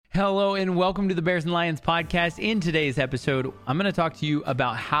Hello and welcome to the Bears and Lions podcast. In today's episode, I'm going to talk to you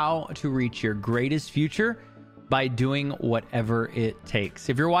about how to reach your greatest future by doing whatever it takes.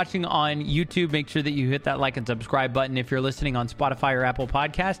 If you're watching on YouTube, make sure that you hit that like and subscribe button. If you're listening on Spotify or Apple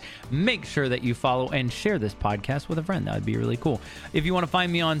Podcasts, make sure that you follow and share this podcast with a friend. That would be really cool. If you want to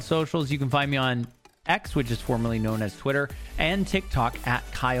find me on socials, you can find me on X, which is formerly known as Twitter, and TikTok at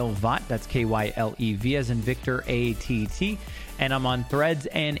Kyle Vaught. That's Kylev as in Victor ATT. And I'm on Threads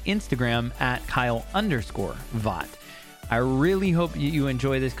and Instagram at Kyle_Vaught. I really hope you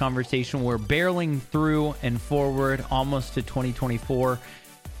enjoy this conversation. We're barreling through and forward almost to 2024.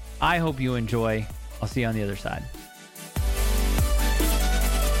 I hope you enjoy. I'll see you on the other side.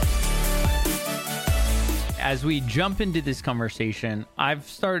 As we jump into this conversation, I've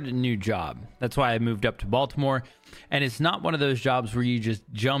started a new job. That's why I moved up to Baltimore. And it's not one of those jobs where you just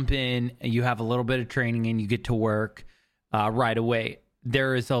jump in, and you have a little bit of training, and you get to work right away.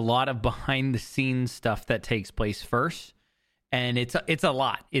 There is a lot of behind the scenes stuff that takes place first. And it's a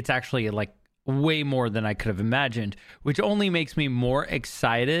lot. It's actually like way more than I could have imagined, which only makes me more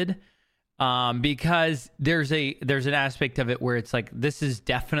excited because there's an aspect of it where it's like, this is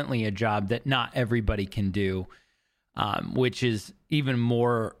definitely a job that not everybody can do, which is even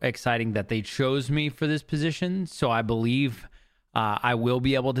more exciting that they chose me for this position. So I believe I will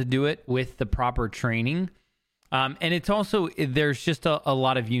be able to do it with the proper training. And it's also, there's just a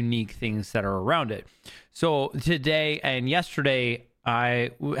lot of unique things that are around it. So today and yesterday,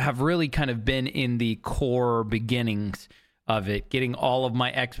 I have really kind of been in the core beginnings of it, getting all of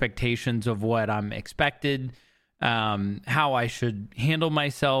my expectations of what I'm expected, how I should handle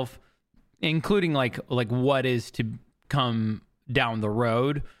myself, including like what is to come down the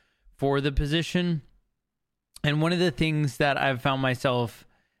road for the position. And one of the things that I've found myself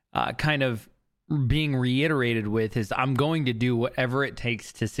kind of being reiterated with is I'm going to do whatever it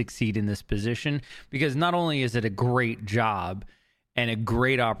takes to succeed in this position, because not only is it a great job and a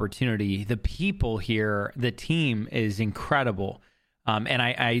great opportunity, the people here, the team is incredible. And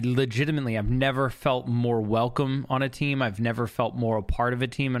I legitimately, I've never felt more welcome on a team. I've never felt more a part of a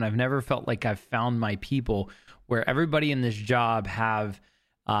team. And I've never felt like I've found my people, where everybody in this job have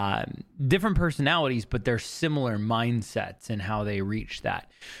different personalities, but they're similar mindsets in how they reach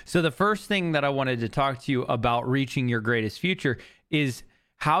that. So the first thing that I wanted to talk to you about reaching your greatest future is,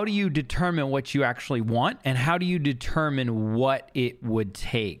 how do you determine what you actually want, and how do you determine what it would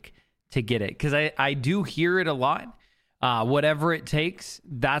take to get it? Because I do hear it a lot. Whatever it takes,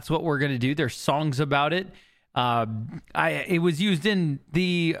 that's what we're going to do. There's songs about it. It was used in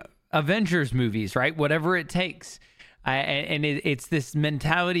the Avengers movies, right? Whatever it takes. It's this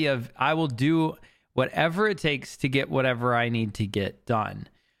mentality of, I will do whatever it takes to get whatever I need to get done.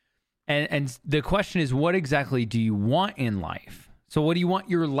 And the question is, what exactly do you want in life? So what do you want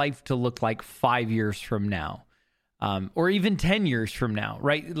your life to look like 5 years from now? Or even 10 years from now,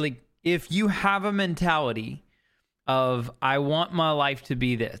 right? Like, if you have a mentality of, I want my life to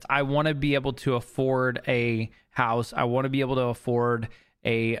be this, I want to be able to afford a house, I want to be able to afford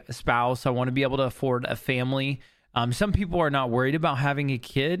a spouse, I want to be able to afford a family. Some people are not worried about having a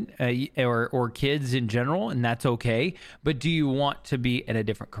kid or kids in general, and that's okay. But do you want to be in a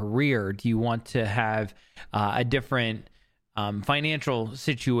different career? Do you want to have a different financial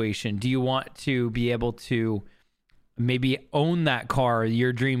situation? Do you want to be able to maybe own that car,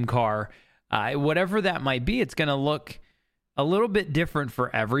 your dream car? Whatever that might be, it's going to look a little bit different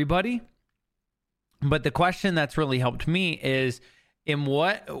for everybody. But the question that's really helped me is,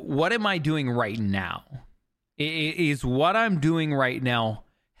 what am I doing right now? Is what I'm doing right now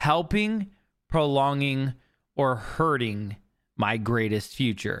helping, prolonging, or hurting my greatest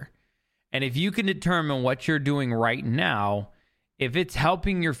future? And if you can determine what you're doing right now, if it's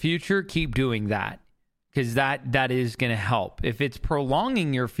helping your future, keep doing that, because that is going to help. If it's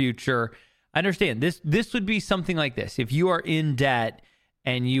prolonging your future, understand this would be something like this. If you are in debt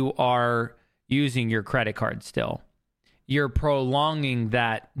and you are using your credit card still, you're prolonging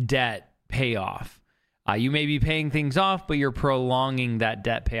that debt payoff. You may be paying things off, but you're prolonging that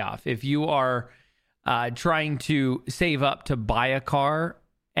debt payoff. If you are trying to save up to buy a car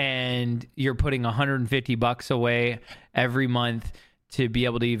and you're putting $150 away every month to be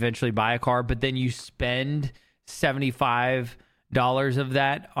able to eventually buy a car, but then you spend $75 of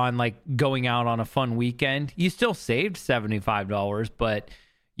that on like going out on a fun weekend, you still saved $75, but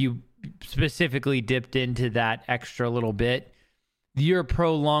you specifically dipped into that extra little bit. You're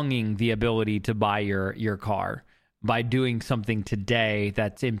prolonging the ability to buy your car by doing something today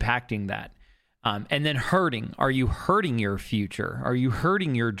that's impacting that. And then hurting. Are you hurting your future? Are you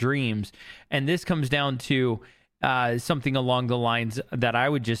hurting your dreams? And this comes down to, something along the lines that I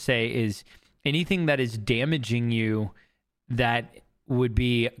would just say is anything that is damaging you that would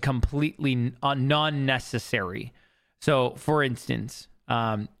be completely non-necessary. So, for instance,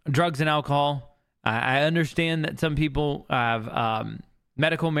 drugs and alcohol. I understand that some people have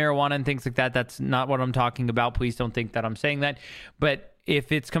medical marijuana and things like that. That's not what I'm talking about. Please don't think that I'm saying that. But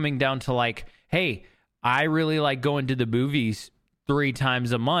if it's coming down to like, hey, I really like going to the movies 3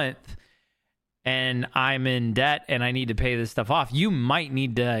 times a month and I'm in debt and I need to pay this stuff off, you might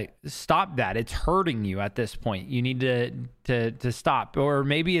need to stop that. It's hurting you at this point. You need to stop. Or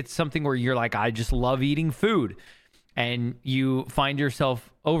maybe it's something where you're like, I just love eating food, and you find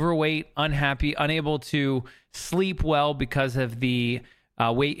yourself overweight, unhappy, unable to sleep well because of the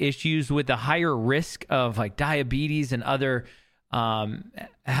weight issues, with the higher risk of like diabetes and other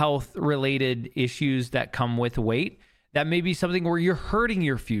health related issues that come with weight. That may be something where you're hurting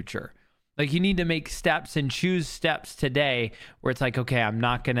your future. Like, you need to make steps and choose steps today where it's like, okay, I'm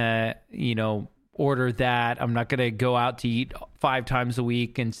not going to, order that. I'm not going to go out to eat 5 times a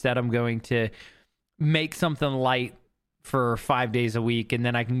week. Instead, I'm going to make something light for 5 days a week, and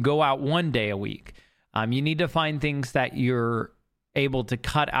then I can go out 1 day a week. You need to find things that you're able to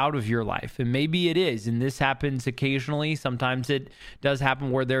cut out of your life. And maybe it is, and this happens occasionally. Sometimes it does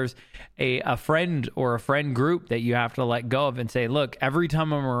happen where there's a friend or a friend group that you have to let go of and say, look, every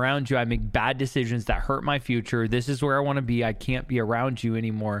time I'm around you, I make bad decisions that hurt my future. This is where I want to be. I can't be around you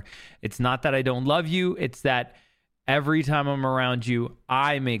anymore. It's not that I don't love you. It's that every time I'm around you,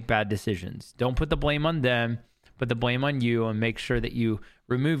 I make bad decisions. Don't put the blame on them, put the blame on you, and make sure that you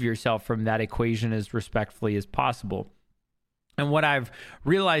remove yourself from that equation as respectfully as possible. And what I've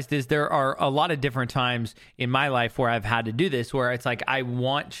realized is there are a lot of different times in my life where I've had to do this, where it's like, I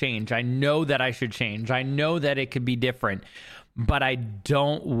want change. I know that I should change. I know that it could be different, but I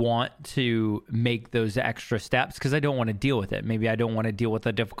don't want to make those extra steps because I don't want to deal with it. Maybe I don't want to deal with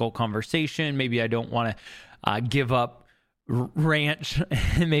a difficult conversation. Maybe I don't want to give up ranch.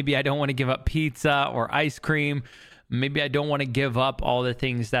 Maybe I don't want to give up pizza or ice cream. Maybe I don't want to give up all the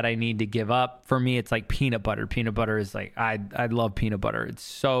things that I need to give up. For me, it's like peanut butter. Peanut butter is like, I love peanut butter. It's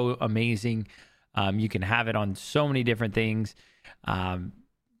so amazing. You can have it on so many different things. I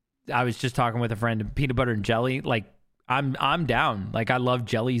was just talking with a friend, peanut butter and jelly. Like, I'm down. Like, I love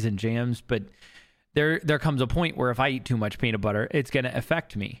jellies and jams, but there comes a point where if I eat too much peanut butter, it's going to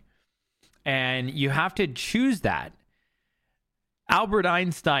affect me. And you have to choose that. Albert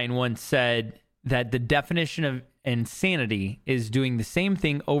Einstein once said that the definition of insanity is doing the same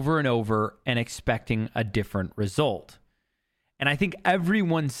thing over and over and expecting a different result. And I think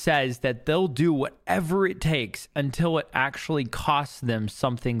everyone says that they'll do whatever it takes until it actually costs them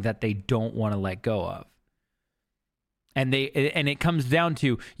something that they don't want to let go of. And it comes down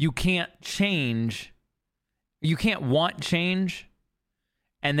to, you can't change, you can't want change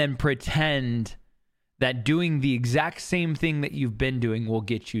and then pretend that doing the exact same thing that you've been doing will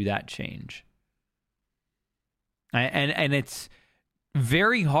get you that change. And it's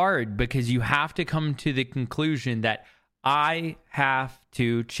very hard because you have to come to the conclusion that I have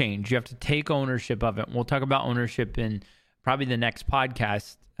to change. You have to take ownership of it. We'll talk about ownership in probably the next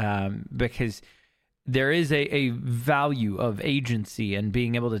podcast because there is a value of agency and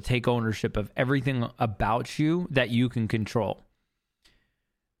being able to take ownership of everything about you that you can control.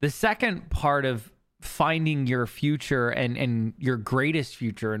 The second part of finding your future and your greatest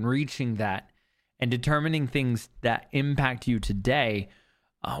future and reaching that and determining things that impact you today,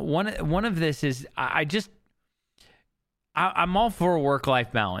 one of this is I'm all for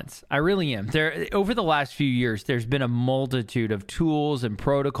work-life balance. I really am. Over the last few years, there's been a multitude of tools and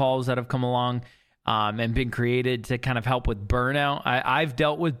protocols that have come along and been created to kind of help with burnout. I've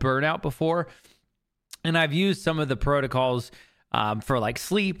dealt with burnout before, and I've used some of the protocols for like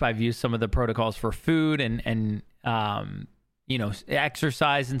sleep. I've used some of the protocols for food and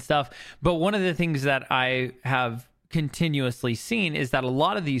exercise and stuff. But one of the things that I have continuously seen is that a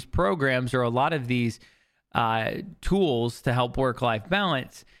lot of these programs or a lot of these tools to help work-life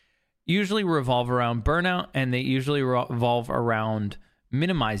balance usually revolve around burnout, and they usually revolve around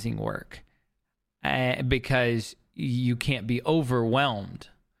minimizing work because you can't be overwhelmed.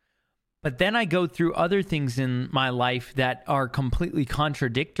 But then I go through other things in my life that are completely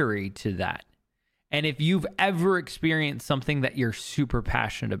contradictory to that. And if you've ever experienced something that you're super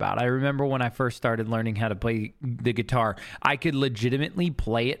passionate about, I remember when I first started learning how to play the guitar, I could legitimately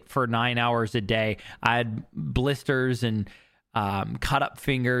play it for 9 hours a day. I had blisters and cut up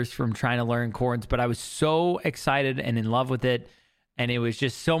fingers from trying to learn chords, but I was so excited and in love with it. And it was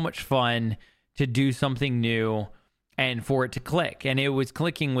just so much fun to do something new and for it to click. And it was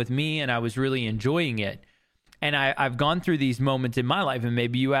clicking with me, and I was really enjoying it. And I've gone through these moments in my life, and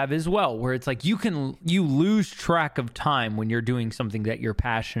maybe you have as well, where it's like you lose track of time when you're doing something that you're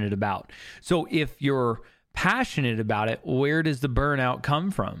passionate about. So if you're passionate about it, where does the burnout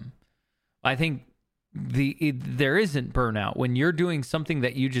come from? I think there isn't burnout. When you're doing something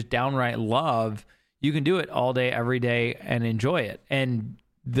that you just downright love, you can do it all day, every day, and enjoy it. And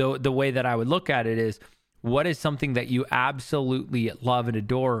the way that I would look at it is, what is something that you absolutely love and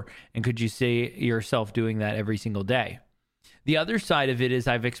adore, and could you see yourself doing that every single day? The other side of it is,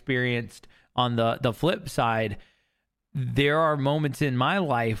 I've experienced on the flip side, there are moments in my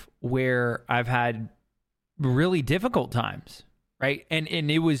life where I've had really difficult times, right? And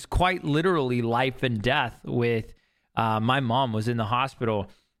it was quite literally life and death with my mom was in the hospital,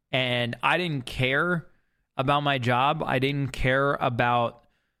 and I didn't care about my job. I didn't care about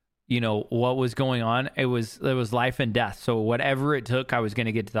what was going on. It was life and death. So whatever it took, I was going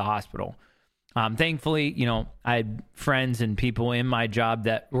to get to the hospital. Thankfully, I had friends and people in my job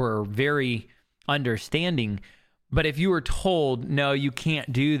that were very understanding. But if you were told, no, you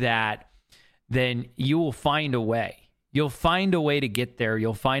can't do that, then you will find a way. You'll find a way to get there.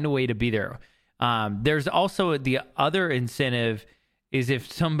 You'll find a way to be there. There's also the other incentive is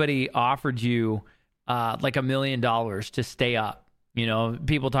if somebody offered you like $1 million to stay up.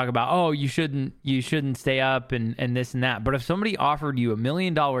 People talk about, oh, you shouldn't stay up and this and that. But if somebody offered you $1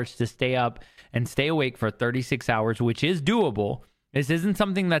 million to stay up and stay awake for 36 hours, which is doable, this isn't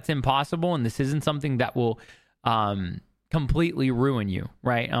something that's impossible, and this isn't something that will completely ruin you,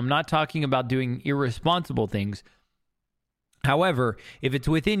 right? I'm not talking about doing irresponsible things. However, if it's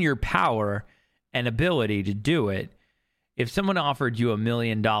within your power and ability to do it, if someone offered you $1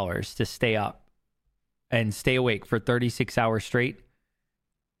 million to stay up and stay awake for 36 hours straight,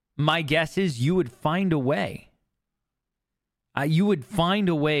 my guess is you would find a way. You would find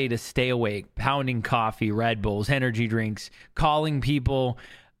a way to stay awake, pounding coffee, Red Bulls, energy drinks, calling people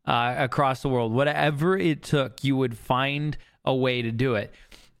across the world. Whatever it took, you would find a way to do it.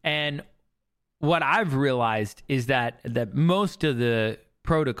 And what I've realized is that most of the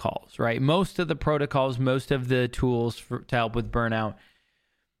protocols, right? Most of the tools to help with burnout,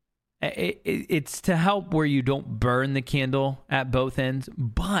 it's to help where you don't burn the candle at both ends,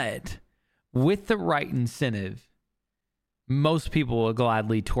 but with the right incentive, most people will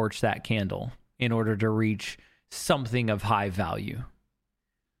gladly torch that candle in order to reach something of high value.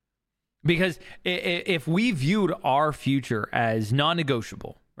 Because if we viewed our future as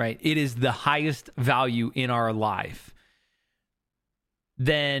non-negotiable, right, it is the highest value in our life,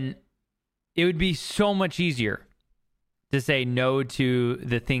 then it would be so much easier to say no to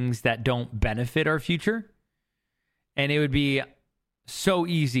the things that don't benefit our future. And it would be so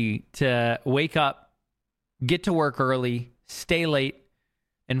easy to wake up, get to work early, stay late,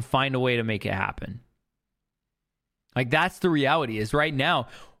 and find a way to make it happen. Like, that's the reality. Is right now,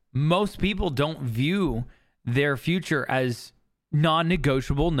 most people don't view their future as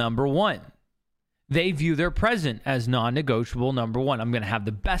non-negotiable number one. They view their present as non-negotiable number one. I'm going to have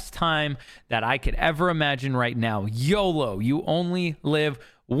the best time that I could ever imagine right now. YOLO, you only live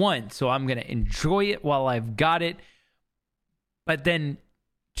once, so I'm going to enjoy it while I've got it. But then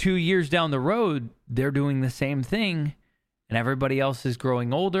 2 years down the road, they're doing the same thing, and everybody else is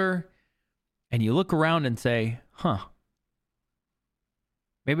growing older, and you look around and say,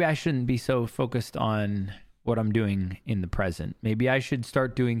 maybe I shouldn't be so focused on what I'm doing in the present. Maybe I should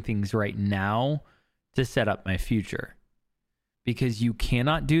start doing things right now to set up my future, because you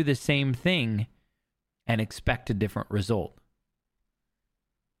cannot do the same thing and expect a different result.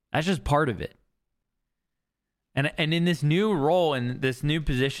 That's just part of it. And in this new role, in this new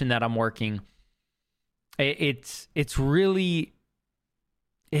position that I'm working, it's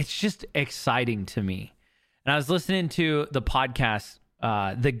just exciting to me. And I was listening to the podcast,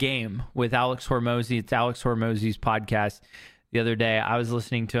 The Game, with Alex Hormozy. It's Alex Hormozy's podcast. The other day, I was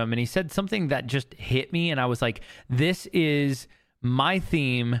listening to him, and he said something that just hit me, and I was like, this is my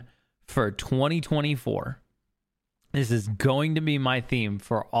theme for 2024. This is going to be my theme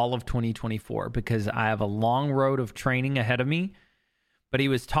for all of 2024, because I have a long road of training ahead of me. But he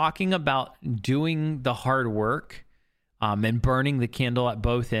was talking about doing the hard work and burning the candle at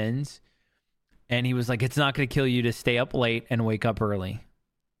both ends. And he was like, it's not going to kill you to stay up late and wake up early.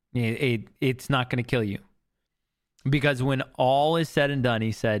 It's not going to kill you. Because when all is said and done,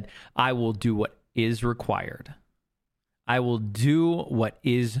 he said, I will do what is required. I will do what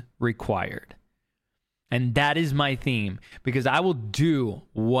is required. And that is my theme, because I will do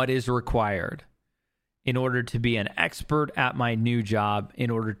what is required in order to be an expert at my new job, in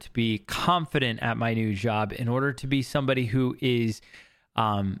order to be confident at my new job, in order to be somebody who is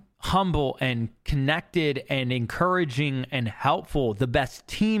humble and connected and encouraging and helpful, the best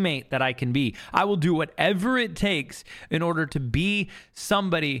teammate that I can be. I will do whatever it takes in order to be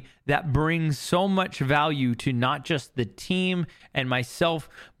somebody that brings so much value to not just the team and myself,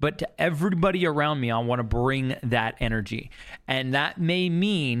 but to everybody around me. I want to bring that energy. And that may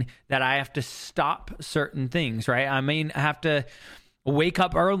mean that I have to stop certain things, right? I may have to wake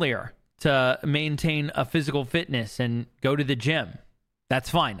up earlier to maintain a physical fitness and go to the gym. That's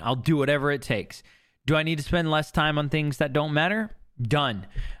fine. I'll do whatever it takes. Do I need to spend less time on things that don't matter? Done.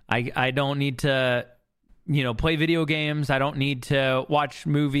 I don't need to, play video games. I don't need to watch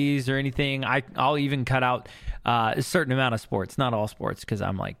movies or anything. I'll even cut out a certain amount of sports. Not all sports, because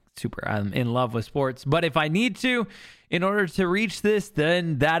I'm in love with sports. But if I need to, in order to reach this,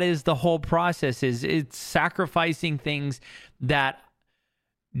 then that is the whole process. It's sacrificing things that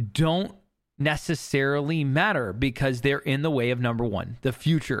don't necessarily matter because they're in the way of number one. The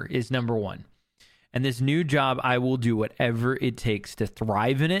future is number one. And this new job, I will do whatever it takes to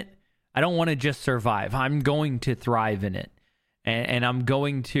thrive in it. I don't want to just survive. I'm going to thrive in it. And I'm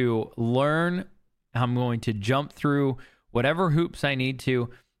going to learn. I'm going to jump through whatever hoops I need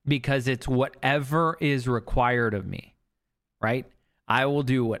to because it's whatever is required of me, right? I will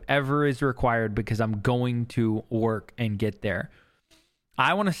do whatever is required because I'm going to work and get there.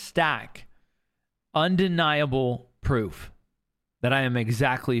 I want to stack undeniable proof that I am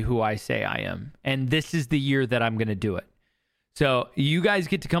exactly who I say I am. And this is the year that I'm going to do it. So you guys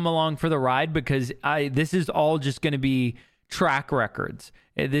get to come along for the ride because this is all just going to be track records.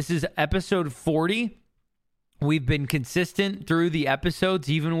 This is episode 40. We've been consistent through the episodes,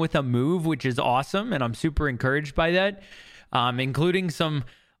 even with a move, which is awesome. And I'm super encouraged by that, including some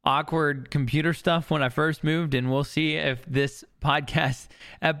awkward computer stuff when I first moved, and we'll see if this podcast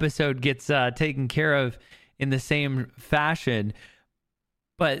episode gets taken care of in the same fashion.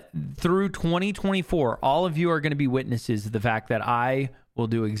 But through 2024, all of you are going to be witnesses of the fact that I will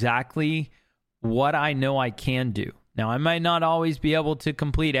do exactly what I know I can do. Now, I might not always be able to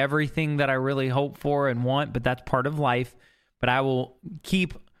complete everything that I really hope for and want, but that's part of life. But I will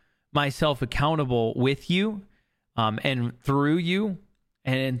keep myself accountable with you and through you,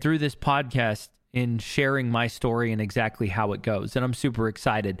 and through this podcast in sharing my story and exactly how it goes. And I'm super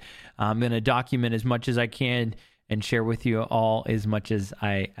excited. I'm going to document as much as I can and share with you all as much as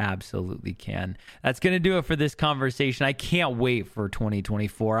I absolutely can. That's going to do it for this conversation. I can't wait for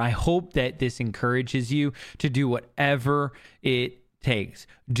 2024. I hope that this encourages you to do whatever it takes.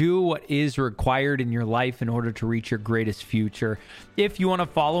 Do what is required in your life in order to reach your greatest future. If you want to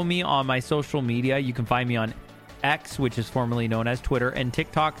follow me on my social media, you can find me on X, which is formerly known as Twitter, and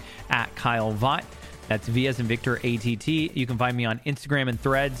TikTok at Kyle Vaught. That's V as in Victor ATT. You can find me on Instagram and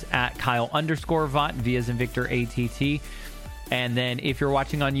Threads at Kyle_Vaught, V as in Victor ATT. And then if you're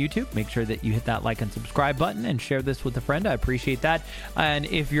watching on YouTube, make sure that you hit that like and subscribe button and share this with a friend. I appreciate that. And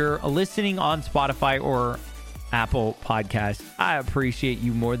if you're listening on Spotify or Apple Podcasts, I appreciate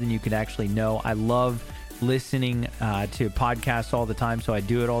you more than you could actually know. I love listening to podcasts all the time, so I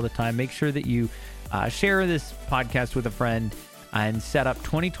do it all the time. Make sure that you share this podcast with a friend and set up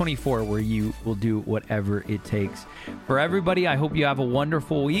 2024 where you will do whatever it takes. For everybody, I hope you have a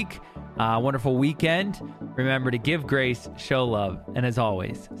wonderful week, wonderful weekend. Remember to give grace, show love, and as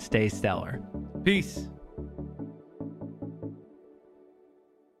always, stay stellar. Peace.